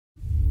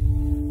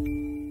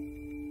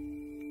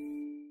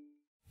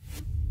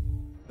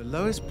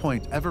lowest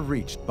point ever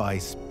reached by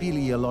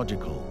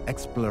speleological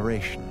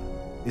exploration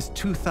is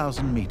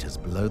 2,000 meters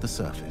below the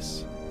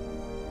surface.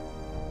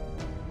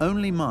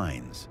 Only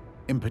mines,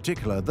 in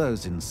particular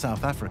those in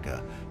South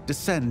Africa,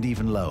 descend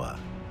even lower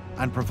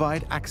and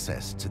provide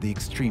access to the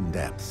extreme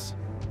depths.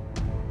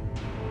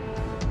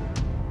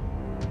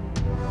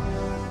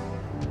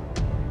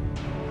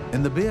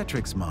 In the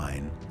Beatrix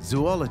mine,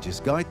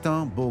 zoologist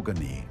Gaëtan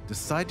Bourgony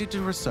decided to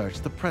research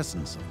the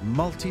presence of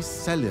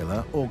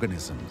multicellular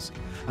organisms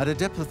at a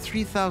depth of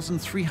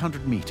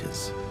 3,300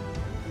 meters.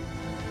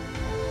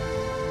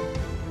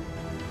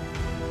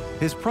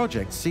 His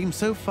project seemed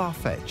so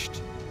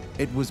far-fetched,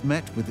 it was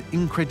met with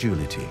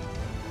incredulity.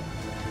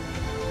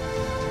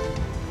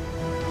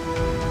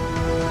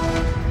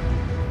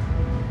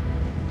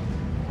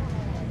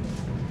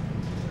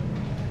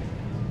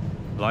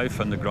 Life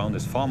underground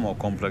is far more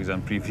complex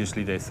than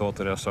previously. They thought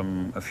there are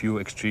a few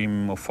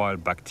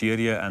extremophile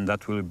bacteria, and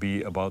that will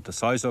be about the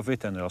size of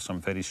it, and there are some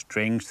very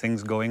strange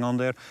things going on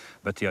there.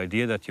 But the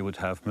idea that you would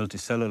have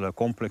multicellular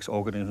complex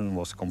organisms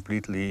was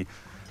completely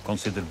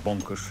considered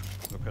bonkers.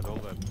 Look at all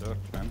that dirt,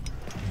 man.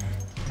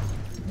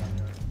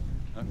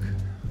 Look.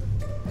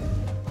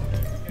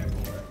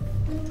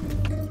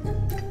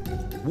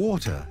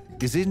 Water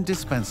is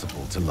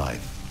indispensable to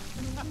life.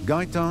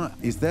 Gaëtan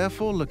is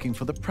therefore looking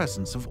for the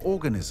presence of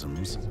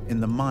organisms in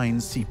the mine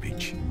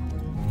seepage.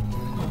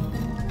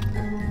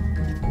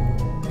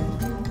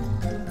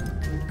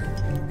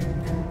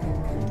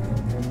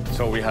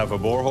 So we have a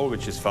borehole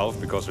which is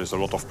valved because there's a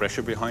lot of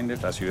pressure behind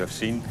it, as you have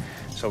seen.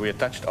 So we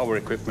attached our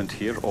equipment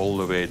here all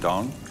the way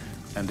down.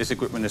 And this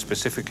equipment is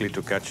specifically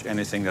to catch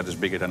anything that is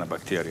bigger than a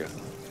bacteria.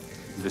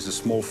 There's a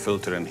small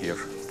filter in here.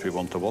 We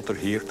want the water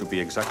here to be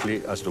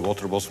exactly as the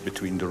water was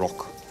between the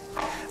rock.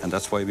 And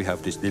that's why we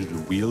have this little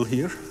wheel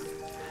here,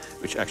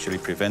 which actually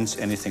prevents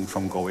anything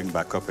from going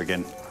back up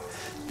again.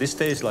 This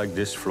stays like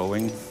this,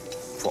 flowing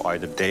for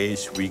either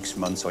days, weeks,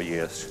 months, or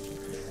years.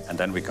 And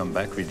then we come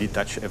back, we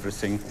detach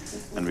everything,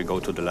 and we go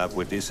to the lab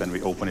with this, and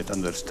we open it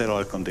under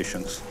sterile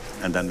conditions,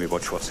 and then we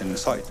watch what's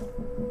inside.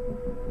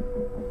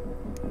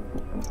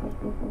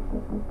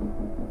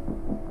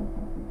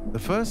 The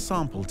first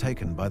sample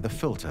taken by the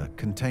filter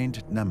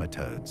contained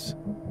nematodes.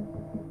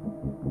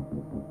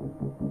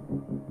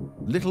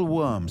 Little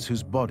worms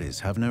whose bodies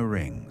have no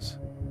rings.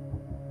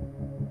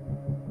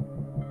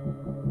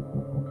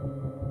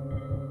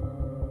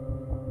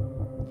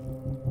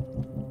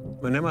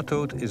 A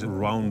nematode is a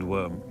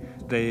roundworm.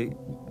 They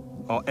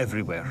are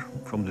everywhere,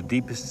 from the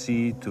deepest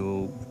sea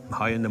to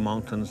high in the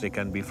mountains. They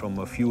can be from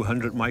a few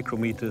hundred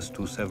micrometers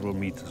to several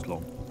meters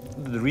long.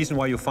 The reason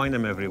why you find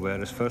them everywhere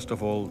is, first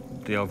of all,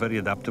 they are very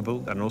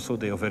adaptable, and also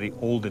they are very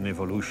old in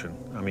evolution.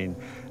 I mean,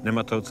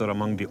 nematodes are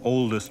among the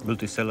oldest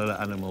multicellular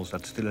animals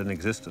that's still in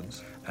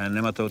existence. And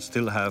nematodes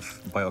still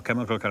have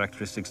biochemical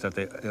characteristics that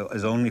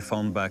is only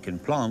found back in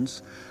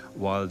plants,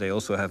 while they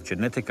also have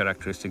genetic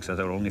characteristics that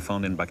are only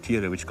found in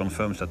bacteria, which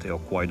confirms that they are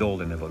quite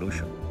old in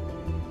evolution.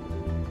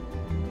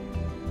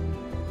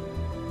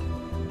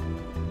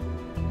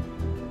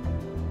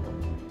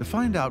 To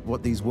find out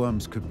what these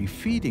worms could be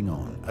feeding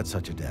on at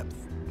such a depth,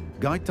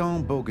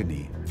 Gaëtan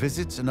Bourgony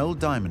visits an old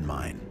diamond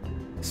mine,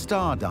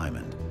 Star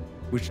Diamond,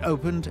 which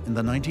opened in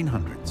the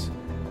 1900s.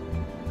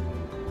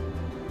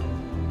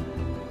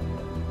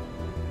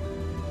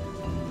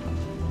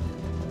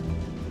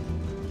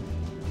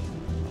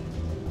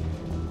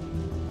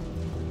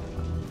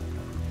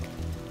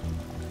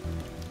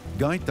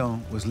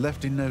 Gaëtan was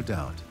left in no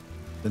doubt.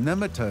 The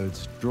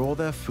nematodes draw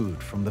their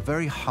food from the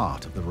very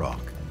heart of the rock.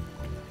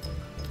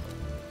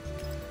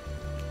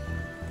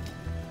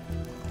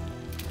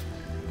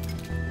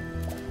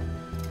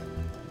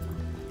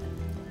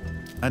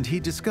 And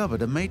he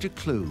discovered a major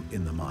clue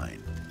in the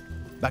mine: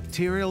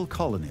 bacterial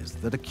colonies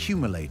that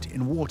accumulate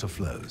in water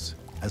flows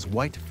as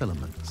white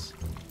filaments.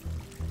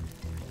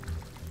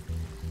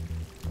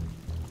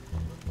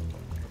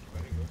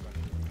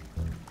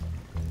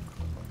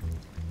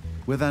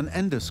 With an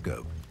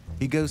endoscope,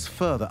 he goes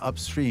further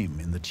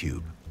upstream in the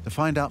tube to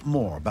find out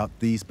more about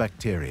these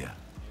bacteria.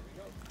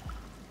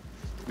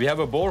 We have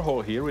a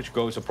borehole here which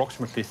goes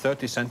approximately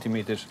 30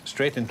 centimeters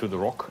straight into the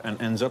rock and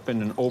ends up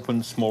in an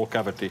open small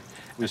cavity.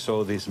 We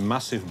saw these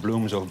massive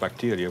blooms of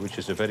bacteria, which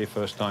is the very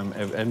first time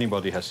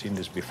anybody has seen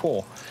this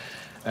before.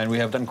 And we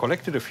have then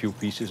collected a few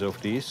pieces of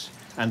these,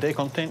 and they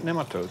contain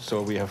nematodes.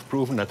 So we have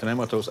proven that the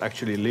nematodes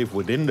actually live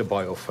within the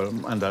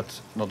biofilm, and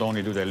that not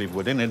only do they live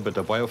within it, but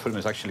the biofilm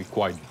is actually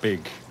quite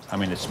big. I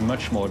mean, it's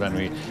much more than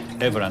we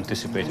ever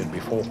anticipated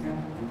before.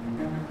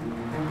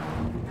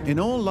 In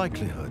all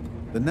likelihood,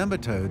 the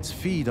nematodes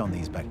feed on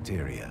these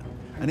bacteria,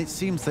 and it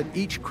seems that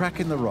each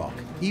crack in the rock,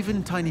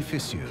 even tiny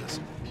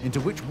fissures, into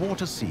which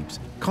water seeps,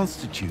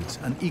 constitutes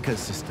an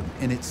ecosystem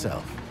in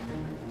itself.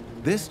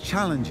 This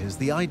challenges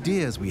the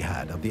ideas we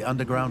had of the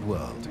underground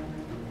world.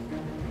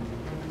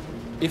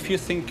 If you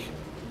think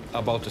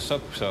about the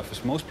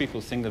subsurface, most people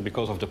think that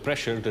because of the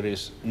pressure, there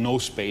is no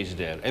space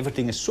there.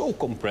 Everything is so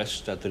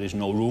compressed that there is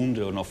no room,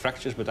 there are no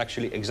fractures, but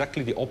actually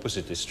exactly the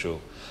opposite is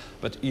true.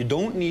 But you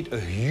don't need a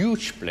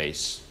huge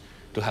place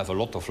to have a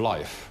lot of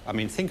life. I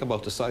mean, think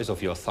about the size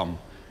of your thumb.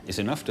 It's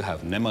enough to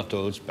have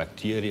nematodes,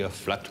 bacteria,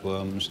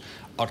 flatworms,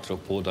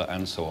 arthropoda,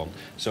 and so on.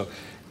 So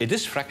it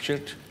is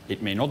fractured.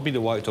 It may not be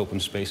the wide open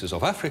spaces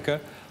of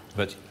Africa,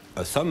 but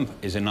a thumb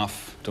is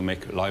enough to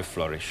make life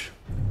flourish.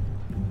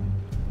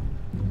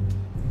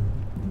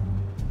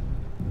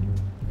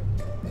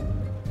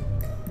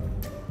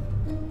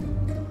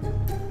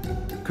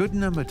 Could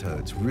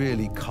nematodes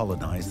really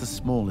colonize the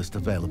smallest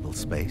available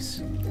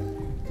space?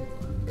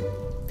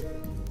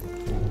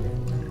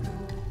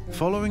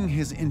 Following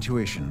his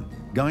intuition,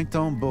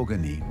 Gaëtan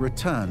Bourgany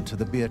returned to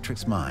the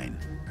Beatrix mine.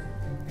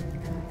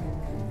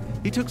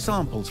 He took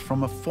samples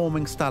from a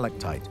forming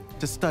stalactite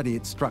to study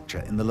its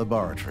structure in the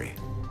laboratory.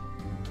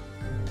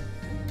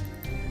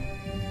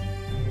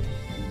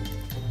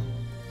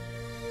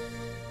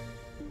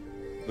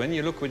 When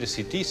you look with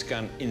a CT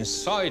scan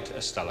inside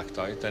a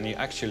stalactite, then you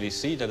actually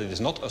see that it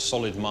is not a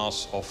solid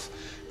mass of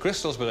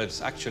crystals, but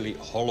it's actually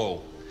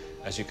hollow.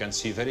 As you can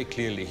see very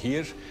clearly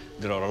here,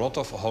 there are a lot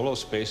of hollow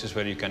spaces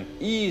where you can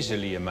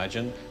easily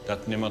imagine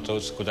that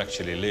nematodes could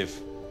actually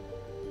live.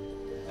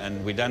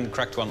 And we then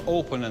cracked one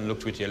open and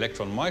looked with the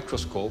electron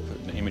microscope,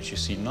 the image you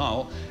see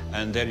now,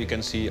 and there you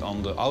can see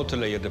on the outer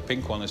layer, the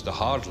pink one is the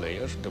hard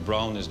layer, the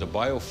brown is the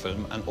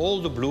biofilm, and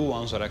all the blue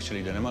ones are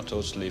actually the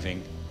nematodes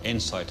living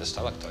inside the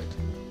stalactite.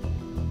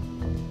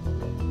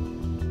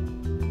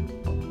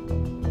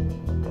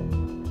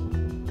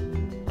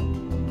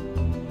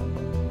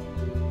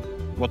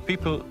 What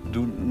people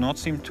do not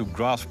seem to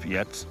grasp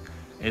yet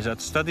is that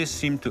studies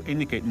seem to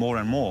indicate more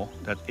and more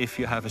that if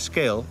you have a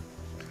scale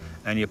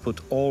and you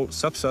put all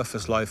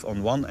subsurface life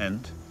on one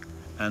end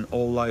and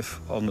all life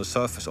on the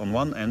surface on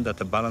one end, that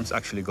the balance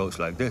actually goes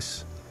like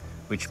this,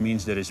 which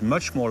means there is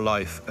much more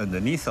life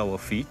underneath our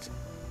feet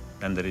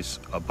than there is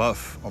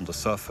above on the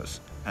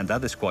surface. And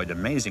that is quite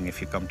amazing if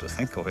you come to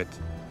think of it.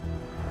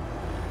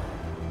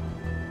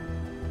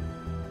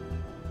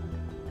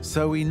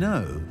 So we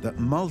know that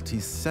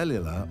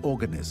multicellular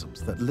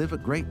organisms that live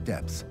at great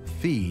depths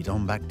feed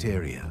on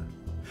bacteria.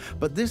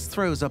 But this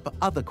throws up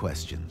other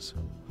questions.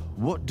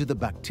 What do the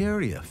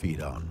bacteria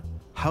feed on?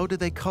 How do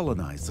they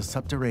colonize the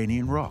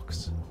subterranean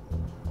rocks?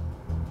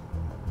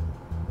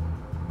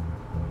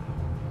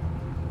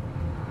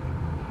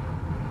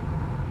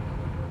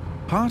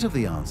 Part of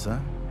the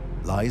answer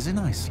lies in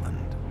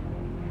Iceland.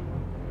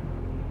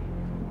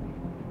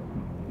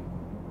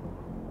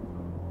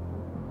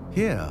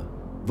 Here,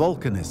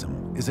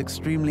 volcanism is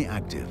extremely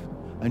active,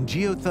 and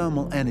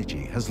geothermal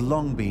energy has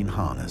long been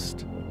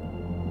harnessed.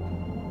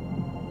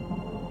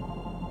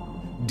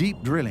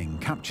 Deep drilling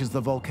captures the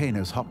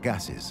volcano's hot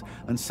gases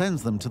and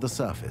sends them to the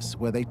surface,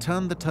 where they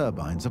turn the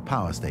turbines of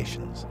power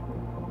stations.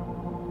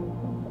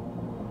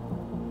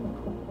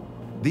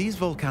 These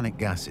volcanic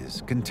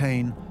gases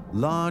contain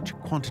large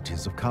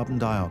quantities of carbon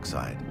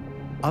dioxide,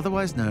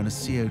 otherwise known as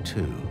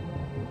CO2.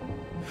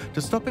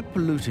 To stop it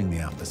polluting the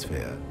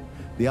atmosphere,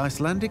 the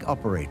Icelandic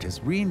operators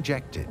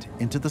re-inject it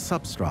into the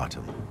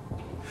substratum.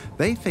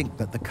 They think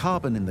that the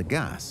carbon in the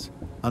gas,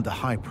 under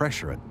high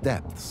pressure at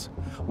depths,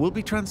 will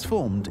be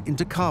transformed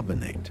into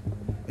carbonate,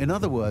 in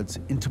other words,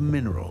 into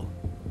mineral,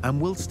 and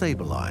will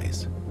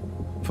stabilize.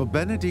 For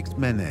Bénédicte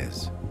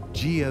Ménez,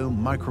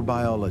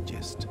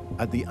 geomicrobiologist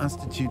at the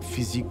Institut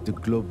Physique du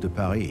Globe de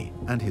Paris,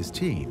 and his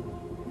team,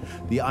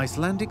 the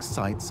Icelandic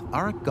sites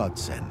are a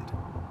godsend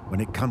when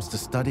it comes to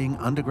studying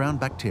underground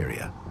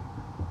bacteria.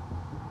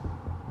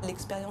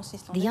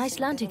 The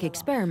Icelandic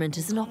experiment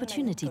is an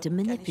opportunity to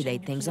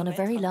manipulate things on a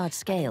very large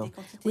scale,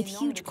 with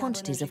huge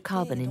quantities of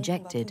carbon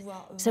injected,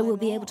 so we'll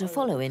be able to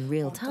follow in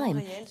real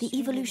time the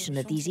evolution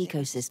of these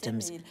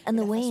ecosystems and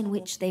the way in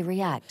which they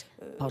react,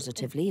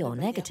 positively or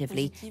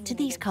negatively, to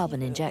these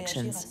carbon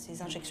injections.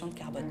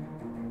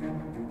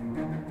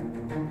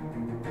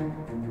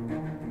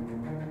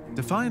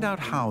 To find out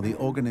how the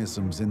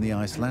organisms in the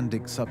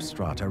Icelandic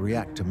substrata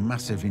react to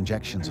massive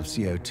injections of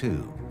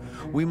CO2,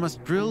 we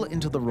must drill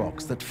into the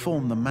rocks that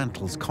form the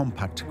mantle's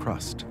compact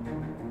crust.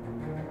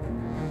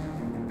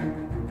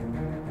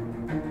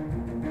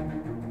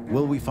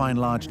 Will we find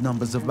large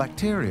numbers of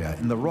bacteria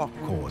in the rock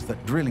cores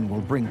that drilling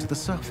will bring to the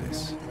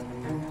surface?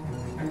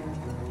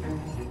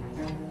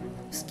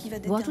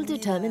 What will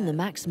determine the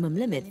maximum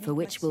limit for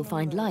which we'll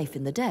find life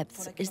in the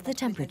depths is the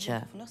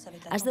temperature.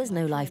 As there's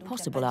no life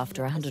possible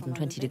after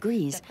 120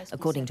 degrees,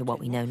 according to what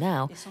we know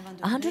now,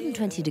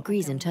 120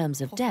 degrees in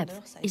terms of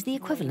depth is the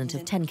equivalent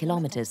of 10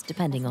 kilometers,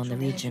 depending on the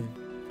region.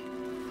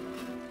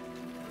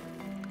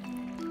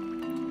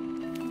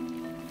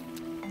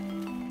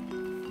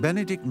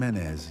 Bénédicte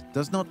Ménez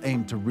does not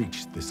aim to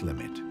reach this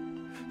limit.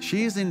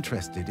 She is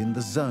interested in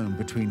the zone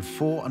between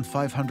 400 and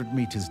 500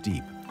 meters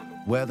deep,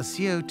 where the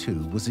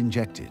CO2 was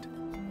injected.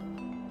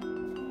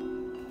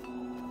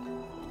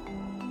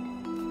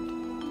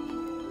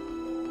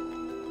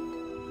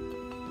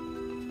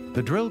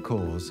 The drill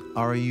cores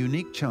are a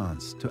unique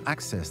chance to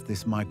access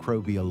this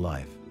microbial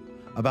life,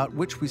 about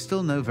which we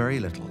still know very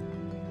little.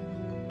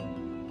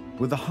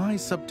 With the high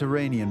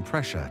subterranean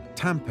pressure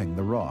tamping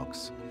the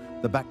rocks,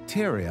 the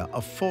bacteria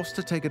are forced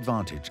to take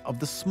advantage of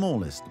the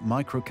smallest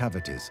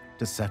microcavities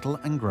to settle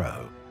and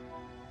grow.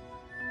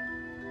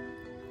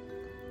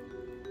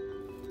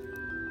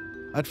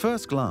 At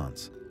first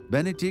glance,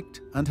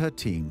 Benedict and her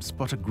team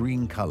spot a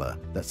green color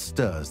that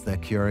stirs their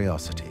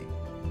curiosity.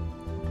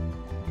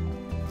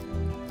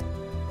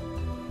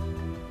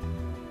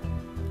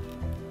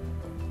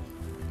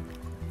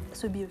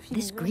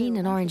 This green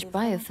and orange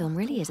biofilm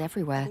really is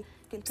everywhere,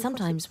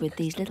 sometimes with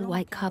these little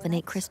white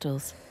carbonate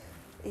crystals.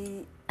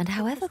 And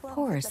however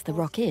porous the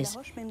rock is,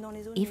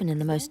 even in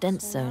the most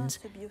dense zones,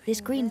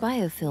 this green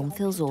biofilm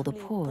fills all the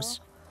pores,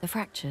 the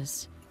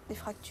fractures.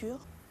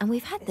 And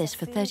we've had this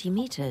for 30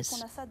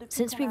 meters,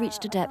 since we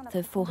reached a depth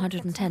of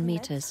 410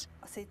 meters.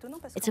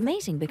 It's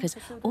amazing because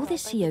all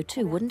this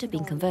CO2 wouldn't have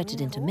been converted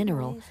into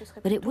mineral,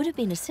 but it would have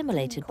been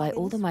assimilated by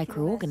all the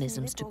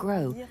microorganisms to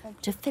grow,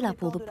 to fill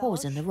up all the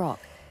pores in the rock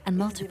and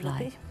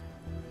multiply.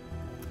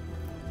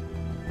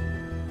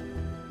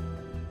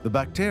 The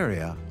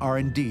bacteria are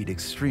indeed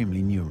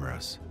extremely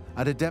numerous,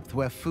 at a depth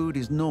where food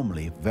is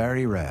normally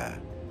very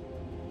rare.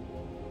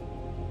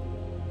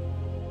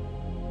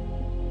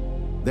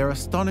 Their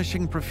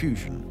astonishing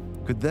profusion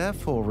could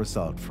therefore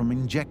result from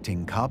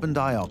injecting carbon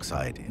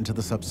dioxide into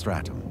the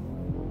substratum.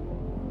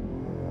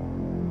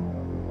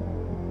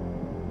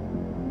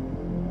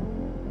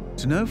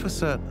 To know for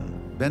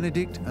certain,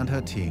 Benedict and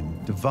her team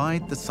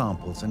divide the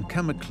samples and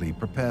chemically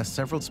prepare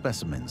several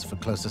specimens for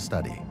closer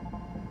study.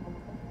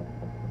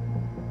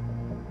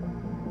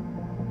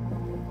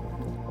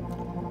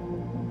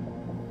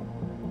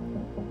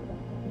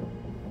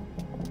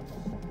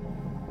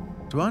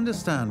 To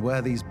understand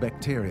where these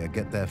bacteria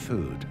get their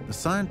food, the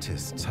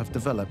scientists have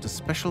developed a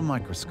special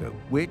microscope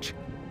which,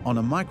 on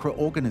a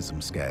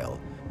microorganism scale,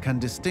 can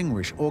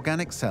distinguish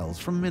organic cells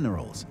from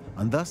minerals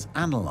and thus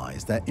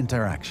analyze their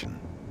interaction.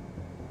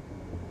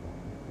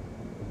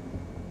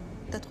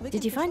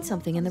 Did you find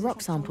something in the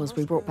rock samples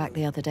we brought back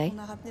the other day?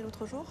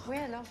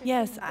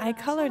 Yes, I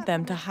colored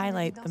them to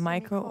highlight the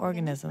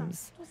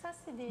microorganisms.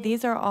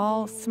 These are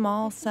all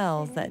small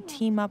cells that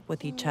team up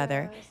with each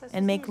other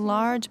and make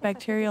large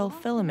bacterial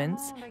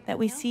filaments that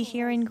we see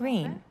here in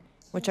green,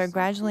 which are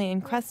gradually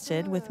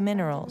encrusted with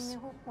minerals.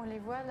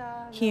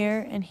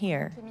 Here and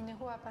here.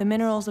 The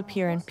minerals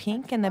appear in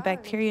pink and the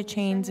bacteria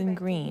chains in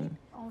green.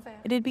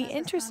 It'd be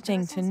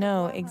interesting to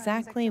know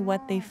exactly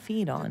what they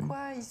feed on.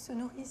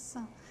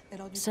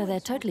 So they're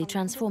totally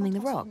transforming the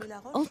rock,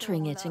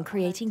 altering it and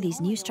creating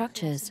these new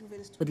structures.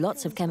 With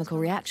lots of chemical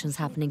reactions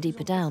happening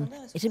deeper down,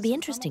 it'd be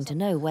interesting to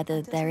know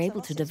whether they're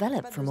able to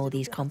develop from all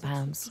these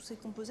compounds.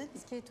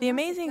 The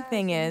amazing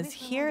thing is,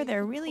 here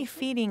they're really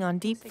feeding on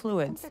deep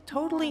fluids,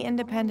 totally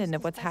independent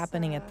of what's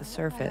happening at the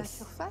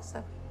surface.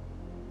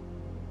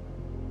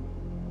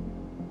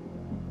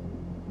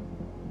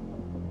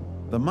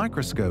 The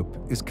microscope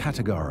is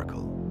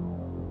categorical.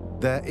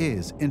 There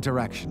is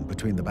interaction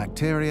between the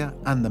bacteria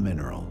and the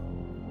mineral.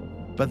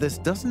 But this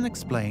doesn't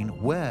explain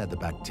where the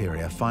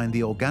bacteria find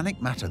the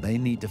organic matter they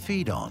need to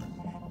feed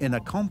on in a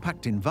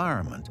compact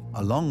environment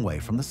a long way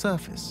from the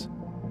surface.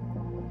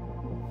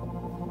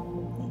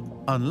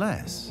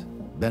 Unless,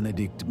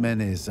 Benedict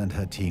Menes and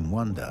her team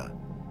wonder,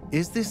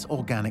 is this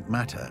organic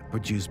matter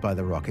produced by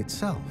the rock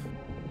itself?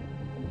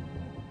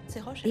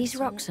 These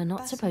rocks are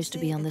not supposed to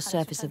be on the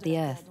surface of the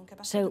Earth,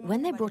 so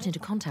when they're brought into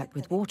contact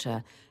with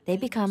water, they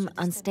become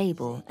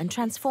unstable and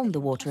transform the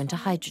water into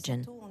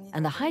hydrogen.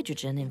 And the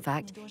hydrogen, in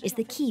fact, is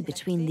the key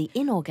between the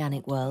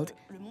inorganic world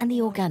and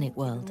the organic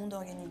world.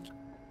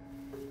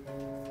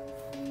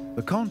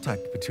 The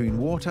contact between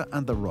water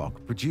and the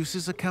rock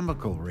produces a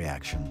chemical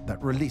reaction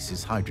that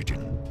releases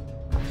hydrogen.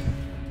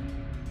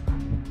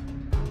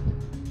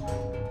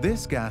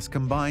 This gas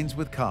combines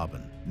with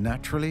carbon,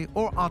 naturally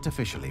or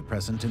artificially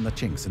present in the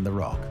chinks in the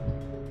rock.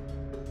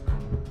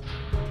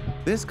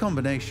 This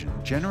combination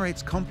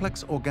generates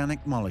complex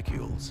organic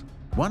molecules,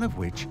 one of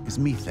which is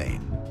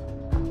methane.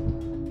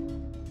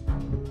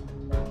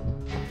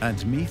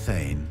 And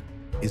methane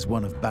is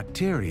one of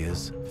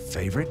bacteria's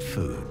favorite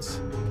foods.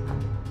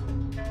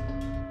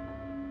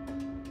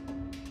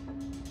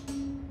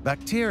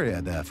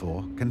 Bacteria,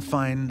 therefore, can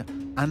find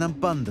an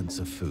abundance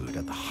of food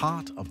at the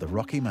heart of the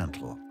rocky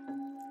mantle.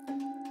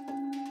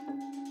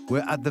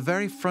 We're at the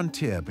very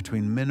frontier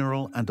between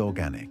mineral and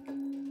organic.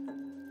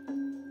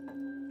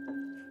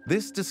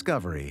 This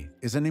discovery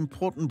is an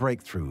important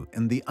breakthrough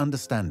in the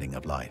understanding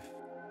of life.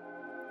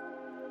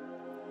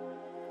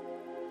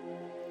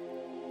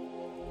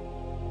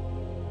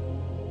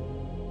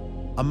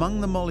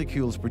 Among the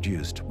molecules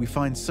produced, we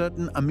find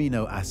certain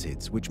amino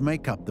acids which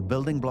make up the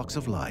building blocks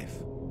of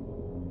life.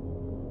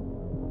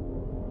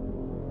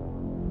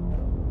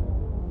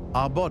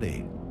 Our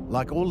body,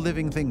 like all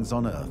living things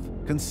on Earth,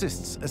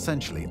 consists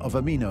essentially of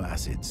amino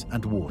acids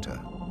and water.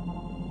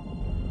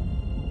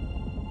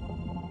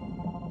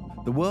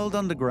 The world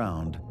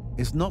underground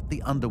is not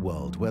the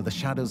underworld where the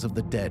shadows of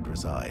the dead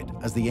reside,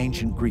 as the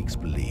ancient Greeks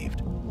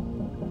believed.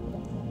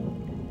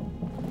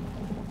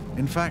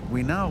 In fact,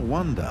 we now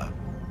wonder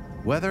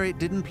whether it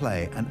didn't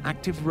play an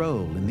active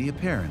role in the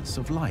appearance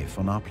of life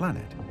on our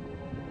planet.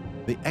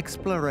 The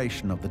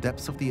exploration of the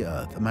depths of the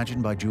Earth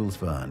imagined by Jules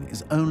Verne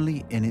is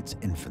only in its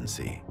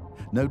infancy.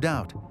 No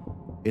doubt,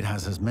 it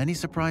has as many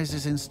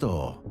surprises in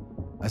store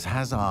as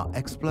has our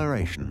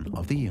exploration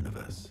of the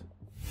universe.